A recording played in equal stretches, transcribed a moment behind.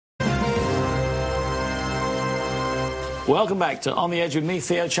Welcome back to On the Edge with me,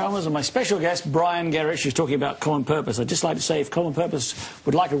 Theo Chalmers, and my special guest, Brian Gerrish, who's talking about common purpose. I'd just like to say, if Common Purpose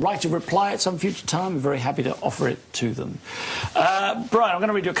would like a right of reply at some future time, I'm very happy to offer it to them. Brian, I'm going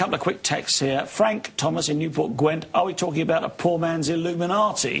to read you a couple of quick texts here. Frank Thomas in Newport Gwent, are we talking about a poor man's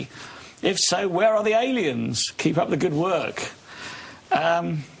Illuminati? If so, where are the aliens? Keep up the good work.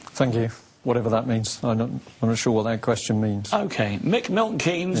 Thank you. Whatever that means. I'm not sure what that question means. OK. Mick Milton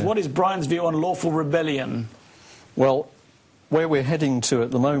Keynes, What is Brian's view on lawful rebellion? Well, where we're heading to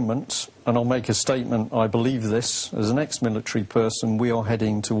at the moment, and I'll make a statement, I believe this, as an ex-military person, we are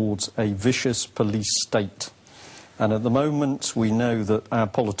heading towards a vicious police state. And at the moment, we know that our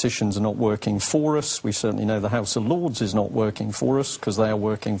politicians are not working for us. We certainly know the House of Lords is not working for us because they are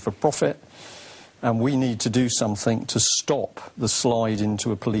working for profit. And we need to do something to stop the slide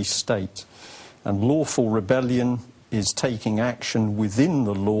into a police state. And lawful rebellion is taking action within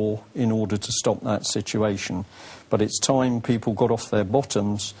the law in order to stop that situation. But it's time people got off their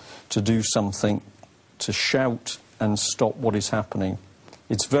bottoms to do something to shout and stop what is happening.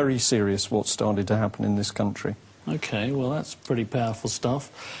 It's very serious what's started to happen in this country. OK, well, that's pretty powerful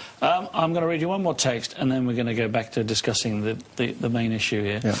stuff. I'm going to read you one more text, and then we're going to go back to discussing the main issue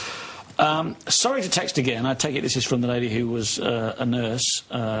here. Yeah. Sorry to text again. I take it this is from the lady who was a nurse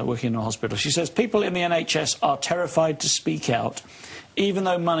working in a hospital. She says, people in the NHS are terrified to speak out, even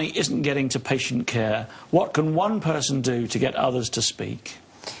though money isn't getting to patient care. What can one person do to get others to speak?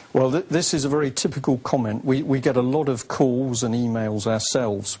 Well, this is a very typical comment. We get a lot of calls and emails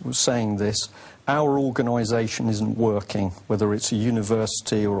ourselves saying this. Our organisation isn't working, whether it's a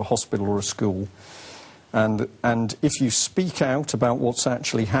university or a hospital or a school. And if you speak out about what's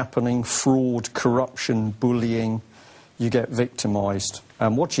actually happening, fraud, corruption, bullying, you get victimised.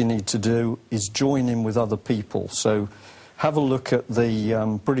 And what you need to do is join in with other people. So have a look at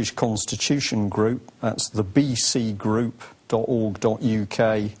the British Constitution group. That's the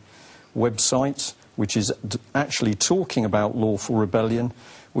bcgroup.org.uk website, which is actually talking about lawful rebellion.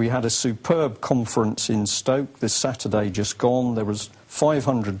 We had a superb conference in Stoke this Saturday just gone. There was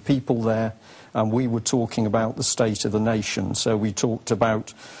 500 people there. And we were talking about the state of the nation. So we talked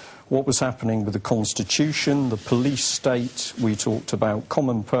about what was happening with the Constitution, the police state, we talked about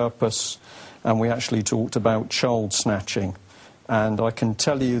common purpose, and we actually talked about child snatching. And I can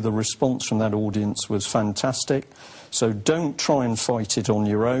tell you the response from that audience was fantastic. So don't try and fight it on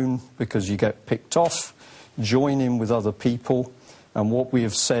your own because you get picked off. Join in with other people. And what we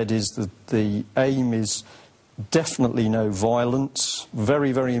have said is that the aim is definitely no violence.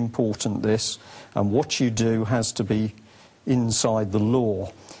 Very, very important, this. And what you do has to be inside the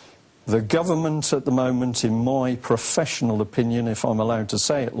law. The government at the moment, in my professional opinion, if I'm allowed to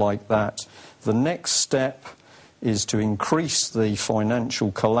say it like that, the next step is to increase the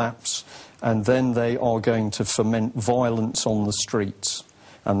financial collapse, and then they are going to foment violence on the streets.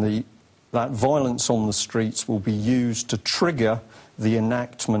 And that violence on the streets will be used to trigger the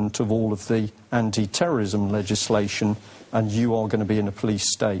enactment of all of the anti-terrorism legislation, and you are going to be in a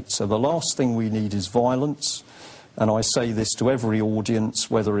police state. So the last thing we need is violence, and I say this to every audience,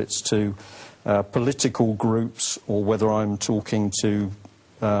 whether it's to political groups or whether I'm talking to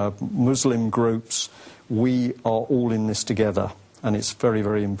Muslim groups. We are all in this together, and it's very,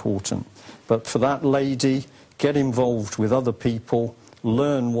 very important. But for that lady, get involved with other people,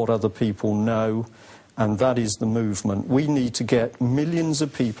 learn what other people know, and that is the movement. We need to get millions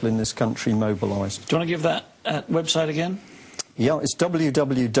of people in this country mobilised. Do you want to give that website again? Yeah, it's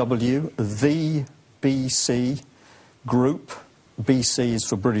www.thebcgroup, BC is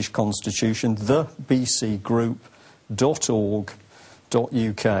for British Constitution,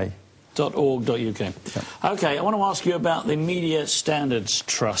 thebcgroup.org.uk. .org.uk. Yeah. OK, I want to ask you about the Media Standards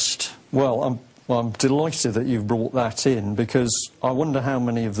Trust. Well, I'm delighted that you've brought that in, because I wonder how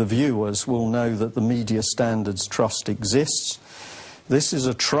many of the viewers will know that the Media Standards Trust exists. This is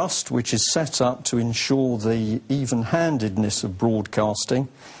a trust which is set up to ensure the even-handedness of broadcasting.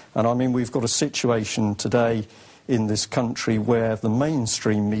 And I mean, we've got a situation today in this country where the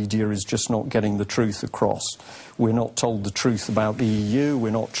mainstream media is just not getting the truth across. We're not told the truth about the EU,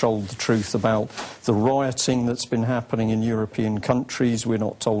 we're not told the truth about the rioting that's been happening in European countries, we're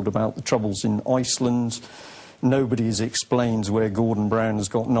not told about the troubles in Iceland. Nobody explains where Gordon Brown has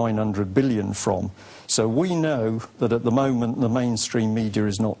got 900 billion from. So we know that at the moment the mainstream media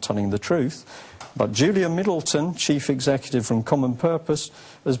is not telling the truth. But Julia Middleton, Chief Executive from Common Purpose,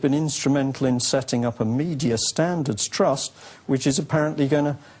 has been instrumental in setting up a Media Standards Trust, which is apparently going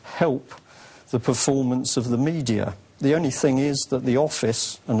to help the performance of the media. The only thing is that the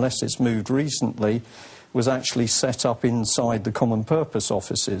office, unless it's moved recently, was actually set up inside the common purpose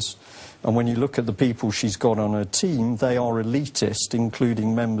offices. And when you look at the people she's got on her team, they are elitist,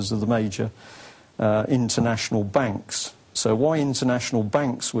 including members of the major international banks. So why international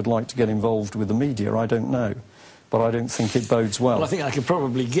banks would like to get involved with the media, I don't know. But I don't think it bodes well. Well, I think I could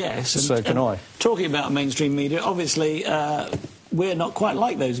probably guess. And, so can I. Talking about mainstream media, obviously, we're not quite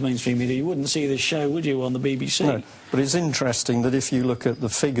like those mainstream media. You wouldn't see this show, would you, on the BBC? No, but it's interesting that if you look at the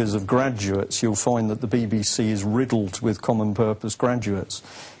figures of graduates, you'll find that the BBC is riddled with common purpose graduates.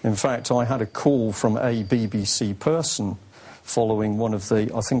 In fact, I had a call from a BBC person following one of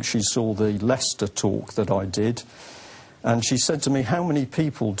the, I think she saw the Leicester talk that I did, and she said to me, how many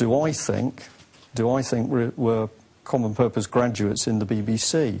people do I think were common purpose graduates in the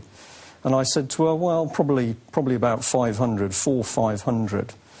BBC? And I said to her, well, probably about 500,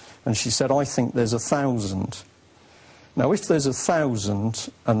 500. And she said, I think there's 1,000. Now, if there's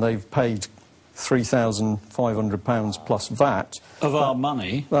 1,000 and they've paid £3,500 plus VAT... Of our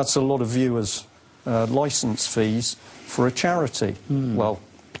money? That's a lot of viewers' licence fees for a charity. Well,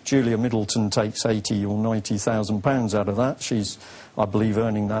 Julia Middleton takes £80,000 or £90,000 out of that. She's, I believe,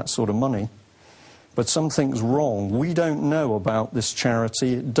 earning that sort of money. But something's wrong. We don't know about this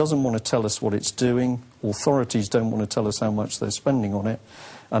charity. It doesn't want to tell us what it's doing. Authorities don't want to tell us how much they're spending on it.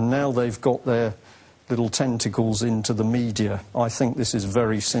 And now they've got their little tentacles into the media. I think this is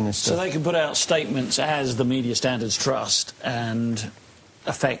very sinister. So they can put out statements as the Media Standards Trust and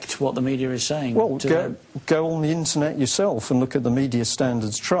affect what the media is saying? Well, go on the internet yourself and look at the Media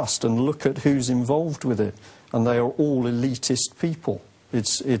Standards Trust and look at who's involved with it. And they are all elitist people.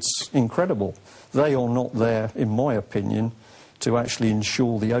 It's incredible. They are not there, in my opinion, to actually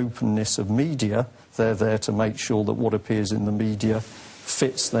ensure the openness of media. They're there to make sure that what appears in the media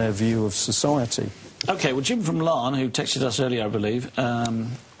fits their view of society. OK, well, Jim from Larne, who texted us earlier, I believe,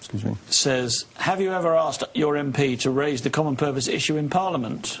 Excuse me. says, have you ever asked your MP to raise the common purpose issue in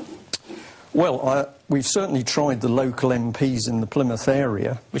Parliament? Well, we've certainly tried the local MPs in the Plymouth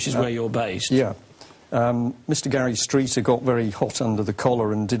area. Which is where you're based. Yeah. Mr Gary Streeter got very hot under the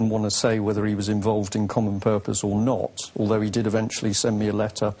collar and didn't want to say whether he was involved in common purpose or not, although he did eventually send me a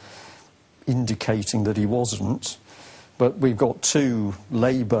letter indicating that he wasn't. But we've got two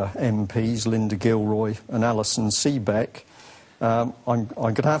Labour MPs, Linda Gilroy and Alison Seebeck. I'm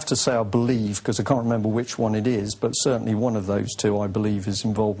going to have to say I believe, because I can't remember which one it is, but certainly one of those two I believe is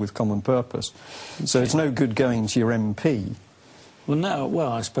involved with common purpose. So it's no good going to your MP. Well, no,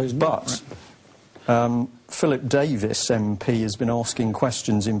 well, I suppose not. But Philip Davis, MP, has been asking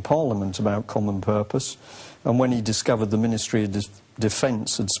questions in Parliament about common purpose, and when he discovered the Ministry of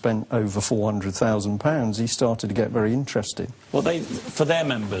Defence had spent over £400,000, he started to get very interested. Well, for their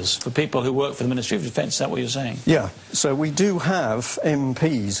members, for people who work for the Ministry of Defence, is that what you're saying? Yeah, so we do have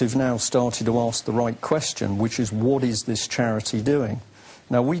MPs who've now started to ask the right question, which is, what is this charity doing?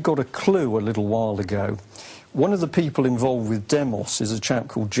 Now, we got a clue a little while ago. One of the people involved with Demos is a chap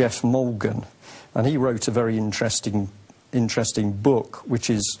called Jeff Mulgan, and he wrote a very interesting book, which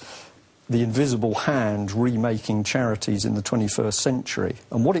is The Invisible Hand, Remaking Charities in the 21st Century.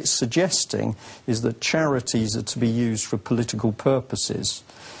 And what it's suggesting is that charities are to be used for political purposes.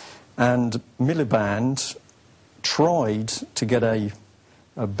 And Miliband tried to get a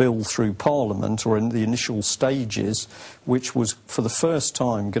bill through Parliament, or in the initial stages, which was for the first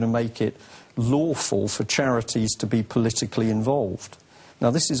time going to make it lawful for charities to be politically involved. Now,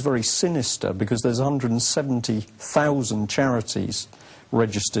 this is very sinister because there's 170,000 charities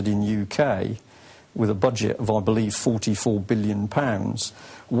registered in UK with a budget of, I believe, £44 billion.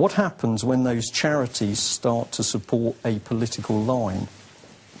 What happens when those charities start to support a political line?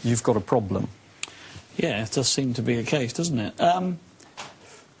 You've got a problem. Yeah, it does seem to be the case, doesn't it?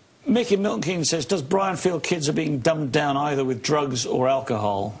 Mickey Milton Keynes says, does Brian feel kids are being dumbed down either with drugs or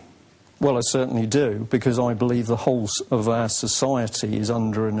alcohol? Well, I certainly do, because I believe the whole of our society is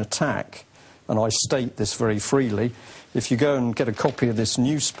under an attack. And I state this very freely. If you go and get a copy of this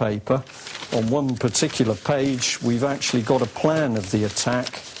newspaper, on one particular page, we've actually got a plan of the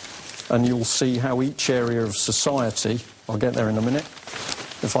attack, and you'll see how each area of society... I'll get there in a minute.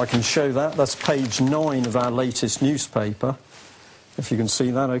 If I can show that, that's page 9 of our latest newspaper. If you can see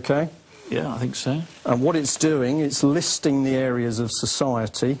that, OK? Yeah, I think so. And what it's doing, it's listing the areas of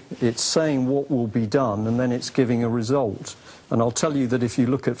society, it's saying what will be done, and then it's giving a result. And I'll tell you that if you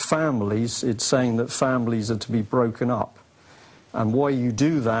look at families, it's saying that families are to be broken up. And why you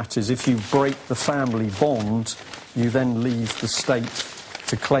do that is if you break the family bond, you then leave the state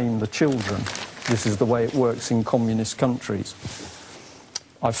to claim the children. This is the way it works in communist countries.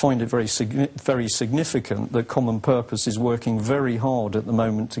 I find it very significant that Common Purpose is working very hard at the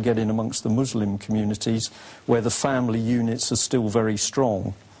moment to get in amongst the Muslim communities where the family units are still very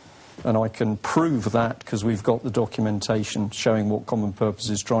strong. And I can prove that because we've got the documentation showing what Common Purpose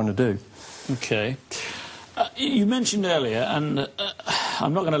is trying to do. Okay. You mentioned earlier, and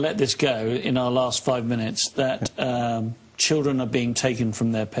I'm not going to let this go in our last 5 minutes, that children are being taken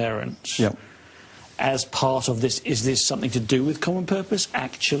from their parents. Yeah. As part of this, is this something to do with Common Purpose,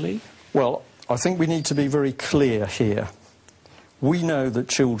 actually? Well, I think we need to be very clear here. We know that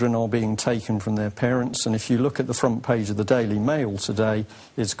children are being taken from their parents, and if you look at the front page of the Daily Mail today,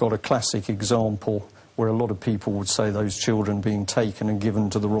 it's got a classic example where a lot of people would say those children being taken and given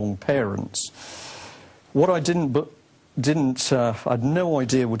to the wrong parents. What I had no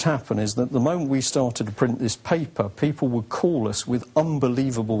idea would happen is that the moment we started to print this paper, people would call us with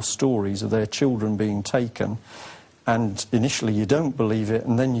unbelievable stories of their children being taken, and initially you don't believe it,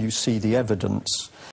 and then you see the evidence.